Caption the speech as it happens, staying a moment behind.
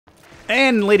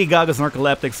And Lady Gaga's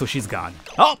narcoleptic, so she's gone.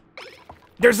 Oh!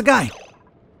 There's a guy!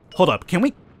 Hold up, can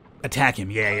we attack him?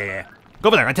 Yeah. Go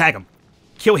over there, attack him.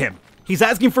 Kill him. He's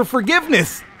asking for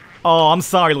forgiveness! Oh, I'm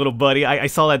sorry, little buddy. I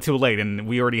saw that too late, and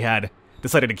we already had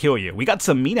decided to kill you. We got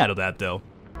some meat out of that, though.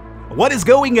 What is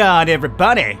going on,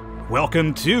 everybody?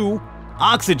 Welcome to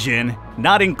Oxygen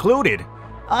Not Included.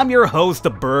 I'm your host, the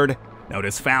bird, known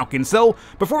as Falcon. So,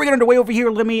 before we get underway over here,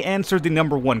 let me answer the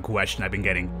 #1 question I've been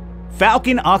getting.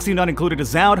 Falcon, Oxygen Not Included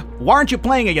is out. Why aren't you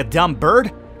playing it, you dumb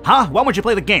bird? Huh? Why won't you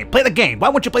play the game? Play the game! Why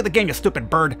won't you play the game, you stupid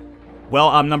bird? Well,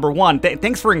 #1,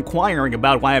 thanks for inquiring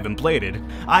about why I haven't played it.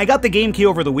 I got the game key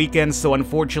over the weekend, so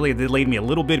unfortunately it delayed me a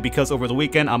little bit because over the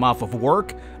weekend I'm off of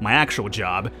work, my actual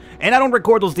job, and I don't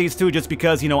record those days too just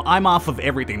because, you know, I'm off of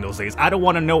everything those days. I don't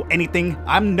want to know anything.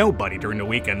 I'm nobody during the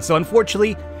weekend, so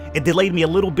unfortunately it delayed me a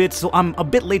little bit, so I'm a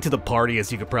bit late to the party,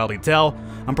 as you could probably tell.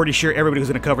 I'm pretty sure everybody who's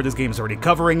going to cover this game is already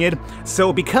covering it,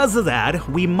 so because of that,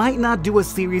 we might not do a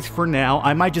series for now.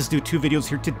 I might just do 2 videos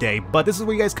here today, but this is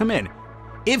where you guys come in.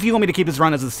 If you want me to keep this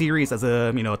run as a series, as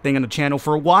a, thing on the channel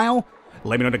for a while,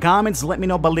 let me know in the comments, let me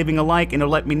know by leaving a like, and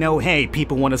let me know, hey,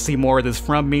 people want to see more of this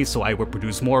from me, so I will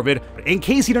produce more of it. In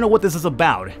case you don't know what this is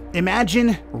about,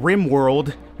 imagine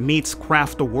Rimworld meets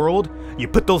Craft the World. You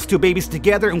put those 2 babies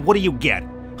together, and what do you get?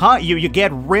 Huh? You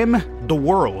get Rim the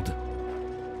World.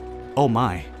 Oh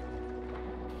my.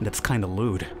 That's kind of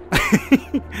lewd.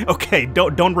 Okay,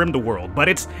 don't rim the world, but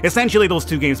it's essentially those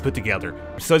 2 games put together.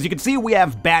 So as you can see, we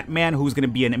have Batman, who's going to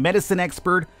be a medicine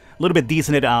expert, a little bit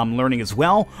decent at learning as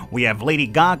well. We have Lady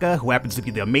Gaga, who happens to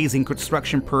be the amazing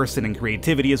construction person and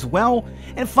creativity as well.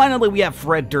 And finally, we have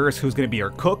Fred Durst, who's going to be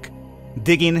our cook,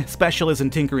 digging specialist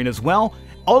and tinkering as well.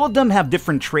 All of them have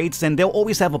different traits, and they'll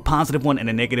always have a positive one and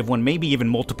a negative one, maybe even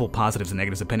multiple positives and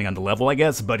negatives depending on the level, I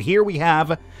guess. But here we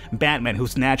have Batman,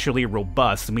 who's naturally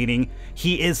robust, meaning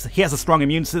he has a strong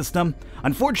immune system.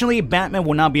 Unfortunately, Batman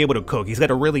will not be able to cook. He's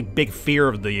got a really big fear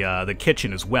of the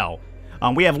kitchen as well.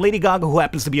 We have Lady Gaga, who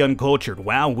happens to be uncultured.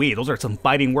 Wowee, those are some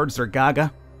fighting words there,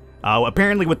 Gaga.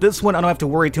 Apparently with this one, I don't have to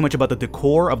worry too much about the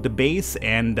decor of the base,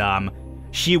 and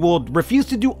she will refuse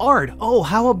to do art. Oh,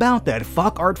 how about that?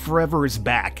 Fuck Art Forever is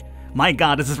back. My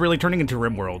god, this is really turning into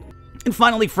Rimworld. And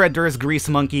finally, Fred Durst, Grease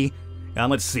Monkey.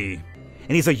 Let's see.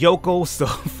 And he's a Yoko, so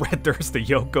Fred Durst, the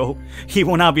Yoko. He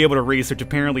will not be able to research.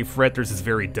 Apparently, Fred Durst is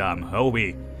very dumb. Oh,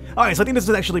 we. Alright, so I think this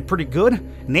is actually pretty good.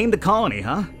 Name the colony,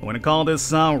 huh? I'm gonna call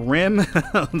this Rim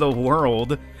the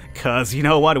World. Cause you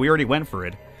know what? We already went for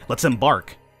it. Let's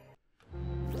embark.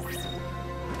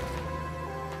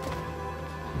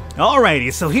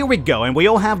 Alrighty, so here we go, and we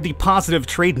all have the positive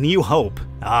trait New Hope.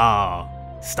 Oh,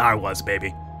 Star Wars,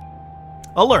 baby.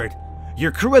 Alert!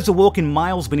 Your crew has awoken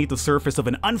miles beneath the surface of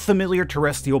an unfamiliar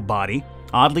terrestrial body.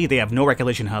 Oddly, they have no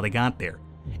recollection how they got there.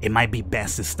 It might be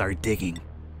best to start digging.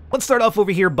 Let's start off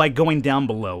over here by going down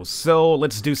below. So,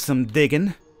 let's do some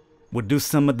digging. We'll do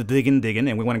some of the digging,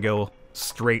 and we want to go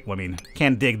straight. Well, I mean,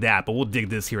 can't dig that, but we'll dig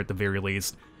this here at the very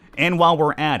least. And while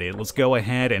we're at it, let's go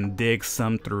ahead and dig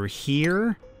some through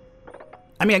here.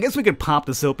 I mean, I guess we could pop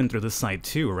this open through this side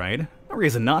too, right? No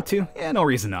reason not to. Yeah, no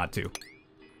reason not to.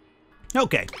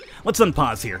 Okay, let's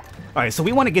unpause here. Alright, so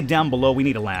we want to get down below. We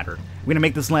need a ladder. We're going to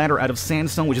make this ladder out of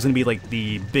sandstone, which is going to be like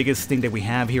the biggest thing that we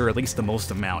have here, or at least the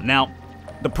most amount. Now,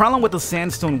 the problem with the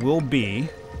sandstone will be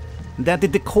that the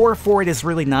decor for it is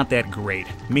really not that great.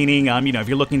 Meaning, if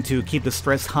you're looking to keep the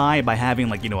stress high by having,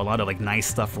 like, a lot of, like, nice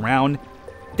stuff around,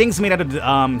 things made out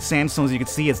of sandstone, as you can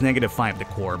see, it's -5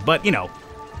 decor. But,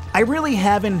 I really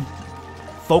haven't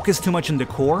focused too much on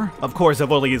decor. Of course,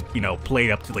 I've only, played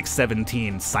up to like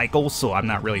 17 cycles, so I'm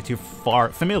not really too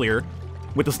familiar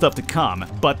with the stuff to come.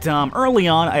 But early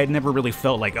on, I had never really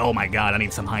felt like, oh my god, I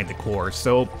need some high decor,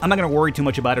 so I'm not going to worry too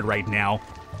much about it right now.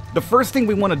 The first thing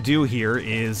we want to do here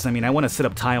is, I want to set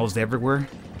up tiles everywhere,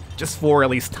 just for at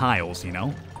least tiles,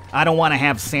 I don't want to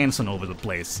have sandstone all over the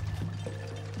place.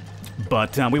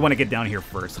 But we want to get down here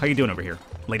first. How you doing over here,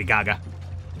 Lady Gaga?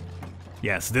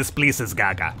 Yes, this pleases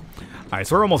Gaga. Alright,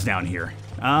 so we're almost down here.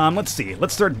 Let's see.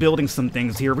 Let's start building some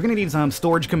things here. We're gonna need some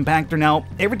storage compactor. Now,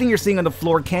 everything you're seeing on the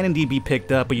floor can indeed be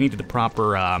picked up, but you need the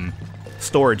proper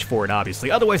storage for it, obviously.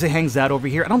 Otherwise, it hangs out over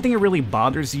here. I don't think it really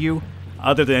bothers you,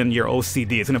 other than your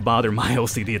OCD. It's gonna bother my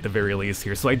OCD at the very least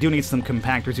here. So I do need some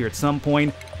compactors here at some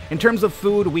point. In terms of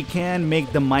food, we can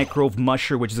make the microwave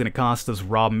musher, which is gonna cost us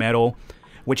raw metal,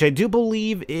 which I do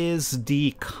believe is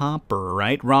the copper,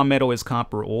 right? Raw metal is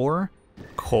copper ore.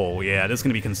 Coal, yeah, this is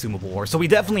going to be consumable ore, so we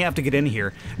definitely have to get in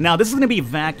here. Now, this is going to be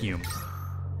vacuum.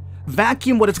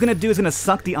 Vacuum, what it's going to do is going to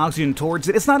suck the oxygen towards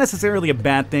it. It's not necessarily a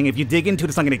bad thing. If you dig into it,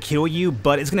 it's not going to kill you,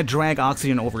 but it's going to drag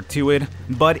oxygen over to it.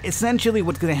 But essentially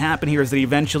what's going to happen here is that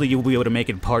eventually you'll be able to make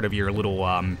it part of your little,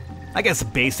 I guess,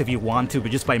 base if you want to,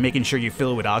 but just by making sure you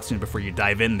fill it with oxygen before you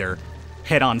dive in there,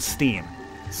 head on steam.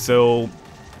 So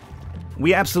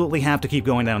we absolutely have to keep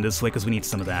going down this way because we need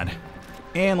some of that.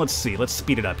 And let's see, let's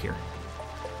speed it up here.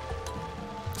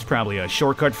 It's probably a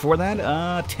shortcut for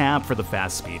that. Tab for the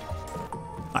fast speed.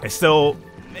 Alright, so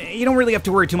you don't really have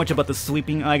to worry too much about the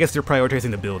sweeping. I guess they're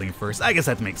prioritizing the building first. I guess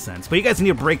that makes sense. But you guys need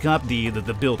to break up the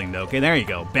building, though. Okay, there you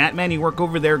go. Batman, you work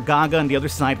over there. Gaga on the other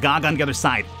side. Gaga on the other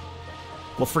side.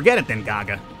 Well, forget it then,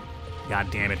 Gaga. God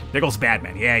damn it. There goes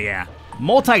Batman. Yeah.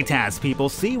 Multitask, people.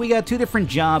 See, we got two different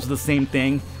jobs of the same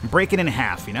thing. Break it in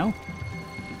half, you know?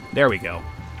 There we go.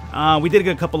 We did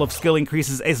get a couple of skill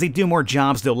increases. As they do more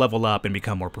jobs, they'll level up and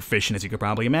become more proficient, as you could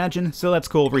probably imagine. So that's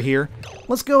cool over here.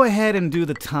 Let's go ahead and do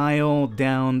the tile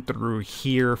down through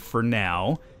here for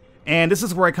now. And this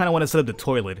is where I kind of want to set up the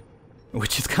toilet,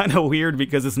 which is kind of weird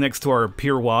because it's next to our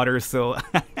pure water, so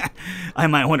I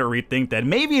might want to rethink that.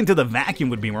 Maybe into the vacuum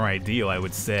would be more ideal, I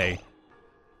would say.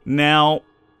 Now,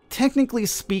 technically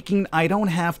speaking, I don't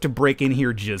have to break in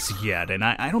here just yet, and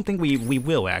I don't think we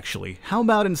will, actually. How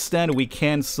about instead we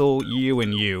cancel you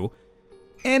and you,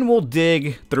 and we'll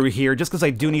dig through here, just because I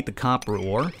do need the copper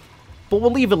ore, but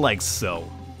we'll leave it like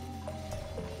so.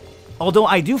 Although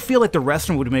I do feel like the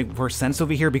restroom would make more sense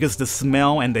over here because the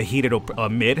smell and the heat it'll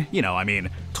emit, you know, I mean,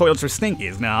 toilets are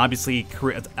stinky. Now, obviously,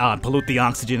 pollute the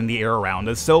oxygen in the air around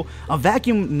us, so a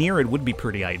vacuum near it would be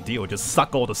pretty ideal. Just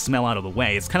suck all the smell out of the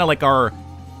way. It's kind of like our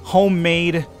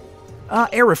homemade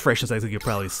air refreshers, I think you'd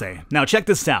probably say. Now, check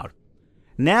this out.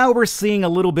 Now we're seeing a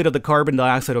little bit of the carbon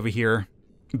dioxide over here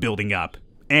building up.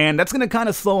 And that's going to kind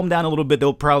of slow them down a little bit.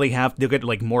 They'll get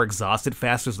like more exhausted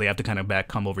faster, so they have to kind of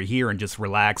come over here and just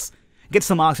relax. Get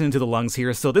some oxygen into the lungs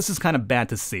here, so this is kind of bad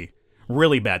to see.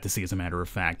 Really bad to see, as a matter of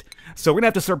fact. So we're going to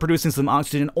have to start producing some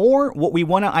oxygen, or what we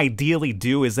want to ideally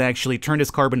do is actually turn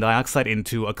this carbon dioxide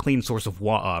into a clean source of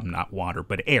not water,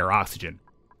 but air, oxygen.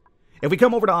 If we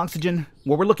come over to oxygen,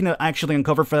 what we're looking to actually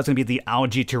uncover for that's going to be the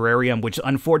algae terrarium, which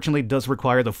unfortunately does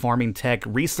require the farming tech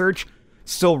research.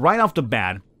 So right off the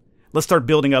bat, let's start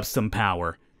building up some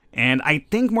power. And I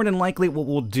think more than likely what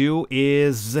we'll do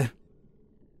is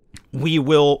we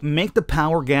will make the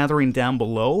power gathering down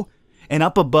below, and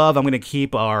up above I'm going to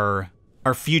keep our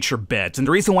future beds. And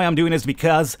the reason why I'm doing this is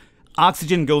because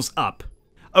oxygen goes up.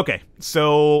 Okay,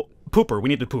 so pooper, we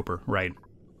need the pooper, right?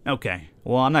 Okay,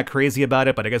 well, I'm not crazy about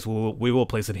it, but I guess we will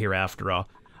place it here after all.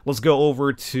 Let's go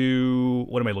over to,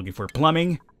 what am I looking for?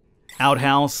 Plumbing,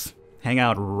 outhouse, hang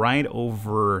out right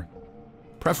over,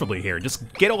 preferably here.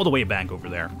 Just get all the way back over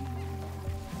there.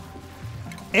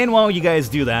 And while you guys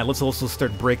do that, let's also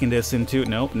start breaking this into,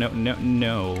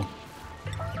 no.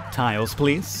 Tiles,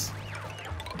 please.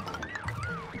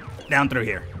 Down through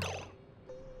here.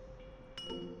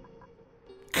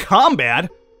 Combat?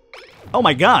 Oh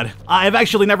my god, I've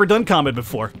actually never done combat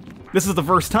before. This is the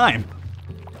first time.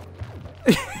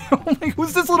 Oh my,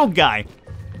 who's this little guy?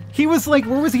 He was like,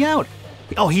 where was he out?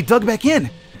 Oh, he dug back in.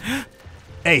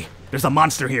 Hey, there's a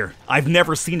monster here. I've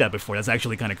never seen that before. That's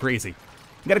actually kind of crazy.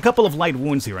 Got a couple of light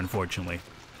wounds here, unfortunately.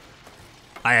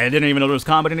 I didn't even know there was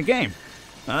combat in the game.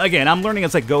 Again, I'm learning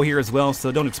as I go here as well,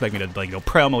 so don't expect me to, like,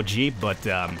 pro MOG, but,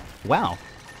 wow.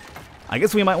 I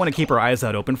guess we might want to keep our eyes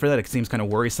out open for that. It seems kind of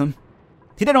worrisome.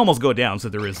 He did almost go down, so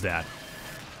there is that.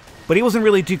 But he wasn't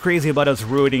really too crazy about us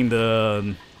ruining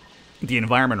the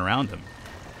environment around him.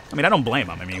 I mean, I don't blame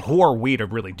him. I mean, who are we to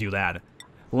really do that?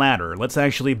 Ladder. Let's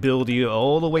actually build you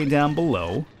all the way down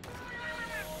below.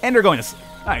 And they're going to...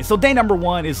 Alright, so day number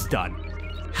 1 is done.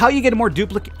 How you get more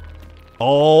duplicate...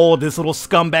 Oh, this little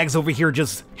scumbag's over here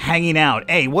just hanging out.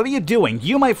 Hey, what are you doing?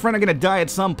 You, my friend, are gonna die at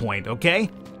some point, okay?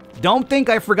 Don't think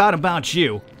I forgot about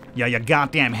you. Yeah, you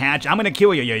goddamn hatch. I'm gonna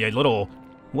kill you, you little...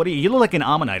 What are you? You look like an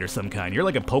Ammonite or some kind. You're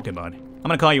like a Pokemon. I'm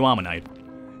gonna call you Ammonite.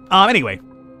 Anyway.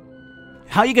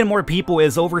 How you get more people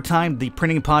is over time, the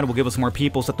printing pod will give us more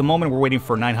people. So at the moment, we're waiting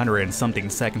for 900 and something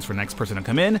seconds for the next person to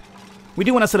come in. We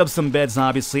do want to set up some beds,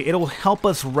 obviously. It'll help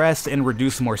us rest and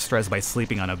reduce more stress by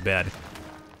sleeping on a bed.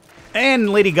 And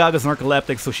Lady Gaga's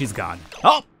narcoleptic, so she's gone.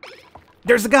 Oh!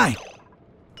 There's a guy!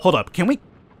 Hold up, can we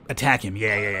attack him?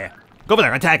 Yeah. Go over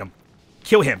there, attack him.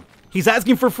 Kill him. He's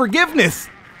asking for forgiveness!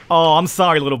 Oh, I'm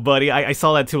sorry, little buddy. I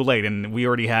saw that too late, and we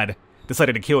already had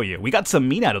decided to kill you. We got some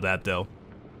meat out of that, though.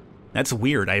 That's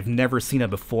weird. I've never seen that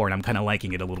before, and I'm kind of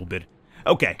liking it a little bit.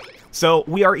 Okay, so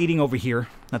we are eating over here.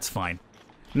 That's fine.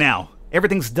 Now,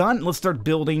 everything's done. Let's start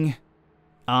building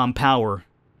power.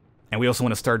 And we also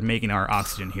want to start making our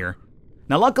oxygen here.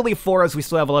 Now, luckily for us, we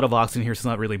still have a lot of oxygen here, so it's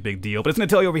not really a big deal. But it's going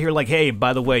to tell you over here, like, hey,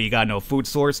 by the way, you got no food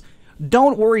source.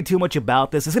 Don't worry too much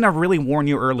about this. It's going to really warn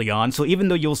you early on. So even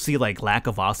though you'll see, like, lack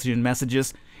of oxygen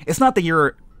messages, it's not that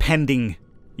your pending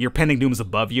doom is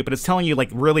above you, but it's telling you, like,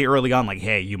 really early on, like,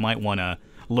 hey, you might want to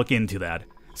look into that.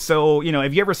 So, you know,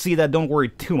 if you ever see that, don't worry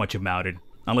too much about it,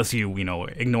 unless you know,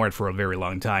 ignore it for a very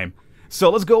long time. So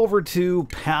let's go over to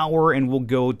power, and we'll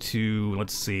go to,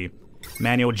 let's see,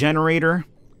 manual generator.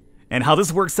 And how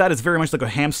this works out is very much like a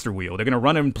hamster wheel. They're going to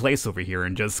run in place over here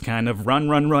and just kind of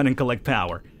run, and collect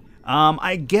power.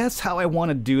 I guess how I want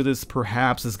to do this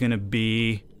perhaps is going to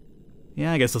be...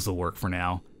 Yeah, I guess this will work for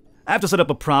now. I have to set up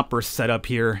a proper setup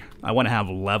here. I want to have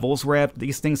levels where I have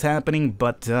these things happening,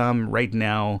 but right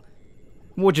now,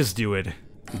 we'll just do it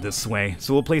this way.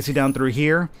 So we'll place you down through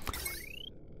here.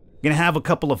 Gonna have a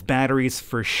couple of batteries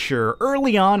for sure.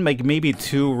 Early on, like maybe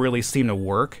 2 really seem to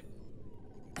work.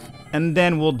 And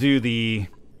then we'll do the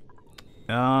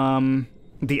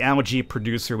algae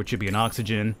producer, which should be an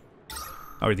oxygen.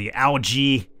 Or the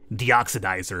algae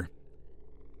deoxidizer.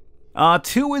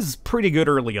 2 is pretty good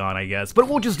early on, I guess. But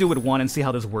we'll just do it 1 and see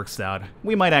how this works out.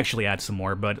 We might actually add some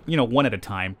more, but, you know, 1 at a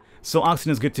time. So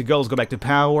oxygen is good to go. Let's go back to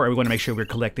power. And we want to make sure we're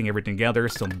collecting everything together.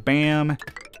 So bam.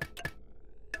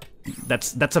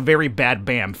 That's a very bad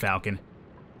bam, Falcon.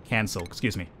 Cancel.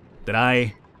 Excuse me. Did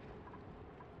I...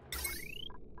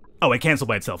 Oh, it canceled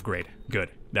by itself. Great. Good.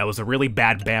 That was a really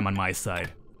bad bam on my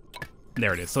side.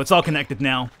 There it is. So it's all connected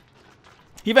now.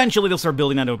 Eventually, they'll start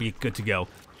building that. It'll be good to go.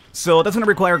 So that's going to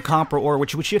require copper ore,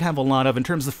 which we should have a lot of. In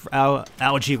terms of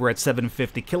algae, we're at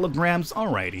 750 kilograms.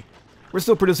 Alrighty. We're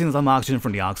still producing some oxygen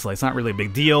from the oxalate. It's not really a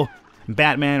big deal.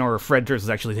 Batman or Fred Durst is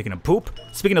actually taking a poop.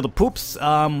 Speaking of the poops,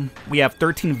 we have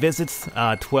 13 visits,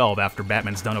 12 after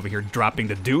Batman's done over here dropping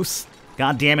the deuce.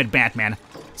 God damn it, Batman.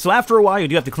 So after a while, you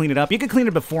do have to clean it up. You can clean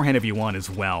it beforehand if you want as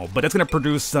well, but it's going to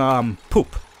produce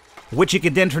poop, which you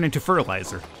can then turn into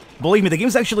fertilizer. Believe me, the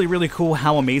game's actually really cool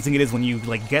how amazing it is when you,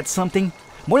 like, get something.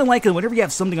 More than likely, whenever you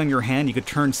have something on your hand, you could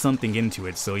turn something into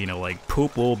it. So, you know, like,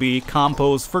 poop will be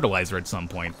compost fertilizer at some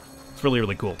point. It's really,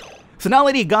 really cool. So now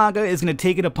Lady Gaga is going to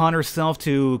take it upon herself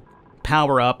to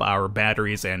power up our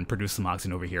batteries and produce some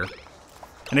oxygen over here.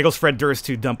 And it goes Fred Durst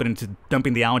to dumping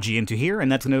the algae into here,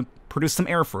 and that's going to produce some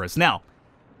air for us. Now,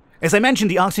 as I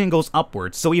mentioned, the oxygen goes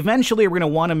upwards, so eventually we're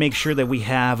going to want to make sure that we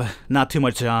have not too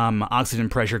much oxygen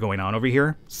pressure going on over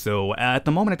here. So at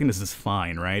the moment, I think this is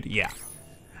fine, right? Yeah.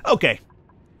 Okay.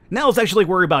 Now let's actually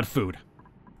worry about food.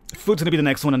 Food's going to be the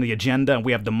next one on the agenda, and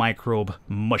we have the microbe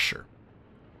musher.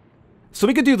 So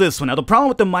we could do this one. Now the problem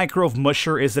with the microbe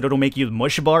musher is that it'll make you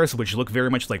mush bars, which look very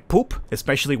much like poop,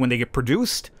 especially when they get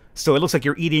produced. So it looks like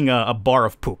you're eating a bar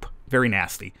of poop. Very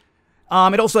nasty.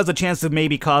 It also has a chance to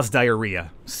maybe cause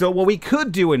diarrhea. So what we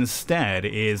could do instead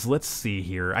is, let's see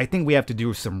here. I think we have to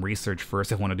do some research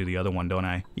first if I want to do the other one, don't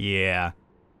I? Yeah.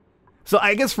 So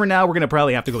I guess for now we're going to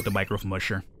probably have to go with the microbe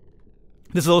musher.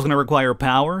 This is also going to require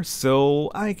power,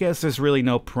 so I guess there's really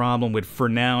no problem with, for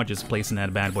now, just placing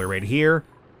that bad boy right here.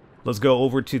 Let's go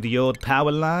over to the old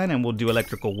power line, and we'll do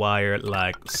electrical wire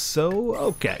like so.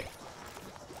 Okay.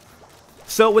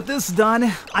 So with this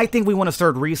done, I think we want to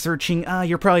start researching.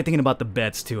 You're probably thinking about the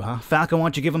beds too, huh? Falcon, why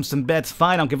don't you give them some beds?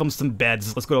 Fine, I'll give them some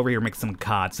beds. Let's go over here and make some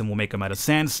cots, and we'll make them out of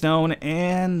sandstone.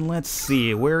 And let's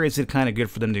see, where is it kind of good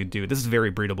for them to do? This is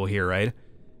very breedable here, right?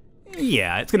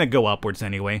 Yeah, it's gonna go upwards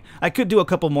anyway. I could do a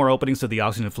couple more openings so the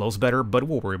oxygen flows better, but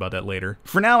we'll worry about that later.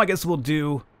 For now, I guess we'll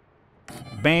do...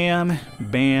 Bam,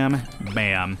 bam,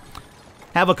 bam.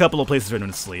 Have a couple of places for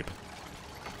them to sleep.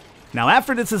 Now,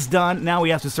 after this is done, now we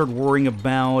have to start worrying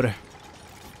about...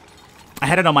 I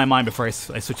had it on my mind before I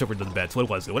switched over to the beds. What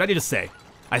was it? What did I just say?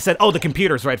 I said, oh, the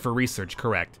computer's right for research.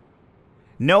 Correct.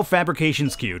 No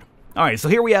fabrications queued. Alright, so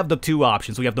here we have the two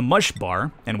options. We have the mush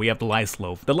bar, and we have the lice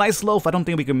loaf. The lice loaf I don't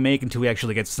think we can make until we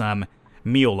actually get some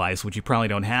meal lice, which you probably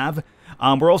don't have.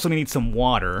 We're also going to need some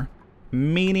water,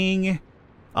 meaning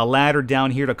a ladder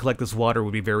down here to collect this water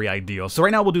would be very ideal. So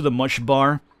right now we'll do the mush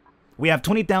bar. We have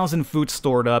 20,000 food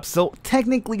stored up, so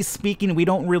technically speaking, we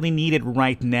don't really need it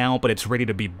right now, but it's ready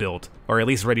to be built, or at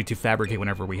least ready to fabricate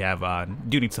whenever we have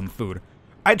do need some food.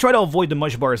 I try to avoid the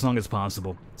mush bar as long as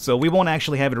possible, so we won't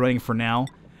actually have it running for now.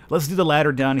 Let's do the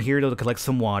ladder down here to collect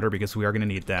some water, because we are going to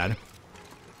need that.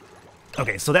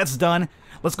 Okay, so that's done.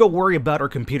 Let's go worry about our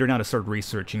computer now to start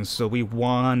researching. So we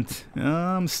want,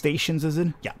 stations, is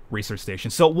it? Yeah, research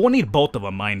stations. So we'll need both of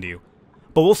them, mind you.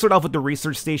 But we'll start off with the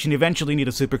research station, eventually need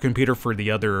a supercomputer for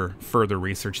the other further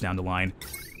research down the line.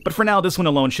 But for now, this one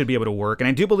alone should be able to work, and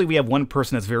I do believe we have one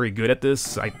person that's very good at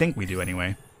this. I think we do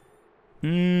anyway.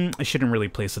 I shouldn't really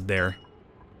place it there.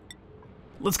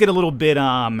 Let's get a little bit,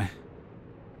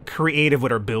 creative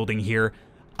with our building here.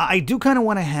 I do kind of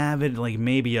want to have it, like,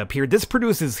 maybe up here. This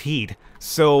produces heat,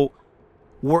 so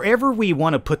wherever we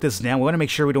want to put this down, we want to make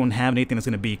sure we don't have anything that's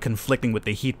going to be conflicting with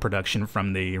the heat production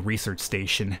from the research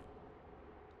station.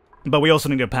 But we also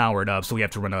need to power it up, so we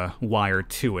have to run a wire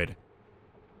to it.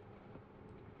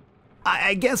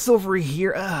 I guess over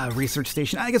here, research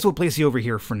station, I guess we'll place you over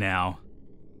here for now.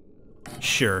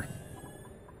 Sure.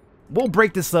 We'll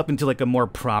break this up into like a more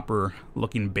proper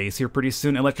looking base here pretty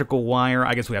soon. Electrical wire,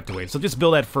 I guess we have to wait. So just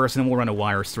build that first and then we'll run a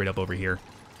wire straight up over here.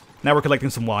 Now we're collecting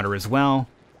some water as well.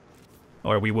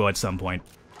 Or we will at some point.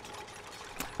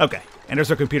 Okay, and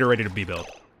there's our computer ready to be built.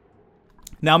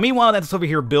 Now meanwhile that's over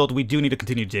here built, we do need to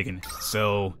continue digging.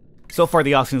 So far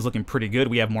the oxygen is looking pretty good.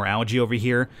 We have more algae over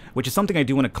here, which is something I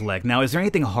do want to collect. Now is there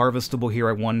anything harvestable here,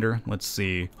 I wonder? Let's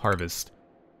see, harvest.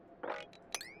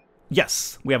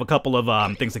 Yes, we have a couple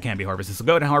of things that can be harvested, so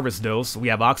go ahead and harvest those. We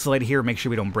have oxalate here, make sure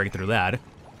we don't break through that.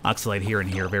 Oxalate here and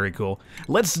here, very cool.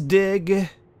 Let's dig...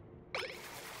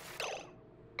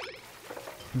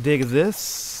 dig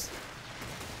this.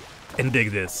 And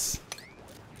dig this.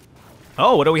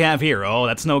 Oh, what do we have here? Oh,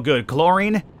 that's no good.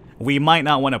 Chlorine? We might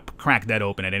not want to crack that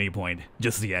open at any point,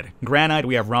 just yet. Granite,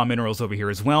 we have raw minerals over here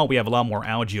as well. We have a lot more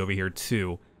algae over here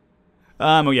too.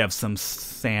 We have some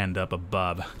sand up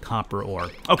above. Copper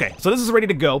ore. Okay, so this is ready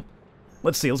to go.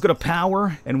 Let's see, let's go to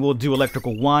power, and we'll do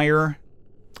electrical wire.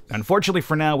 Unfortunately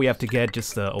for now, we have to get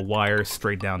just a wire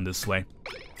straight down this way.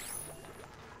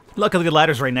 Luckily, the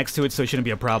ladder's right next to it, so it shouldn't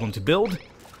be a problem to build.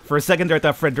 For a second there, I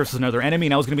thought Fred Durst was another enemy,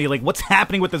 and I was going to be like, what's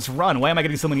happening with this run? Why am I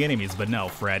getting so many enemies? But no,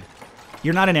 Fred.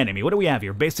 You're not an enemy. What do we have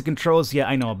here? Basic controls? Yeah,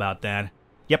 I know about that.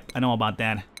 Yep, I know about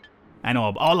that. I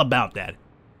know all about that.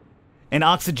 And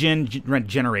oxygen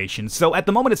generation. So at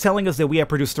the moment it's telling us that we have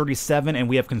produced 37 and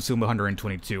we have consumed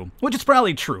 122, which is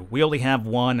probably true. We only have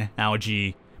one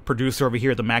algae producer over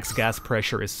here. The max gas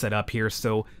pressure is set up here,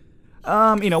 so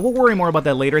you know, we'll worry more about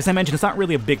that later. As I mentioned, it's not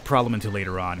really a big problem until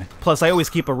later on. Plus, I always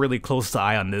keep a really close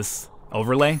eye on this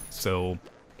overlay, so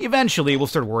eventually we'll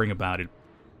start worrying about it.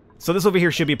 So this over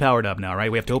here should be powered up now,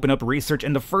 right? We have to open up research,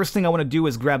 and the first thing I want to do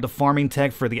is grab the farming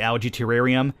tech for the algae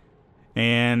terrarium.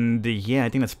 And yeah, I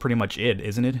think that's pretty much it,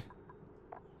 isn't it?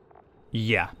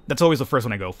 Yeah, that's always the first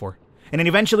one I go for. And then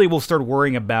eventually we'll start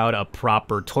worrying about a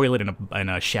proper toilet and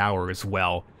a shower as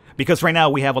well. Because right now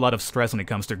we have a lot of stress when it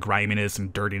comes to griminess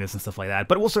and dirtiness and stuff like that.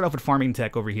 But we'll start off with farming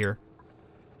tech over here.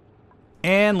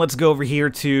 And let's go over here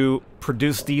to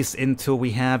produce these until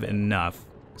we have enough.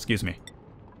 Excuse me.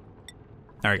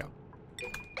 There we go.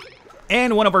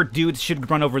 And one of our dudes should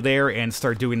run over there and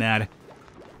start doing that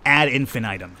ad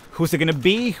infinitum. Who's it gonna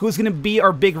be? Who's gonna be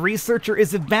our big researcher?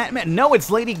 Is it Batman? No,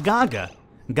 it's Lady Gaga.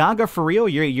 Gaga, for real?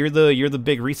 You're the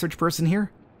big research person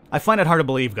here? I find it hard to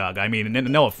believe, Gaga. I mean,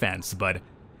 no offense, but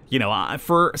you know,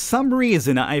 for some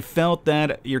reason I felt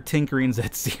that your tinkering's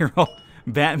at 0.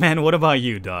 Batman, what about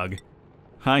you, dog?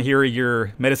 I hear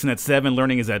your medicine at 7,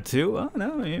 learning is at 2. Oh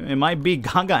no, it might be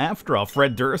Gaga after all.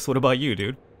 Fred Durst, what about you,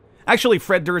 dude? Actually,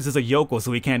 Fred Durst is a yokel,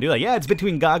 so we can't do that. Yeah, it's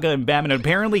between Gaga and Batman.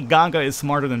 Apparently, Gaga is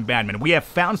smarter than Batman. We have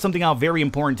found something out very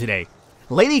important today.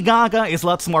 Lady Gaga is a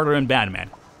lot smarter than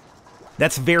Batman.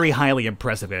 That's very highly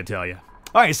impressive, I tell you.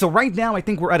 Alright, so right now, I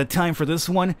think we're out of time for this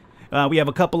one. We have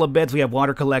a couple of beds, we have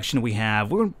water collection,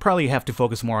 we'll probably have to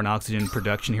focus more on oxygen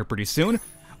production here pretty soon.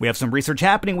 We have some research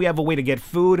happening, we have a way to get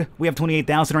food. We have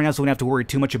 28,000 right now, so we don't have to worry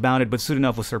too much about it, but soon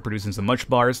enough we'll start producing some mush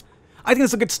bars. I think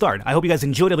it's a good start. I hope you guys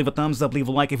enjoyed it. Leave a thumbs up, leave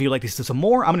a like if you'd like to see some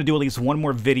more. I'm going to do at least one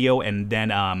more video, and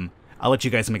then I'll let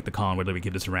you guys make the call on whether we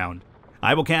give this around.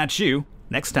 I will catch you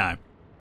next time.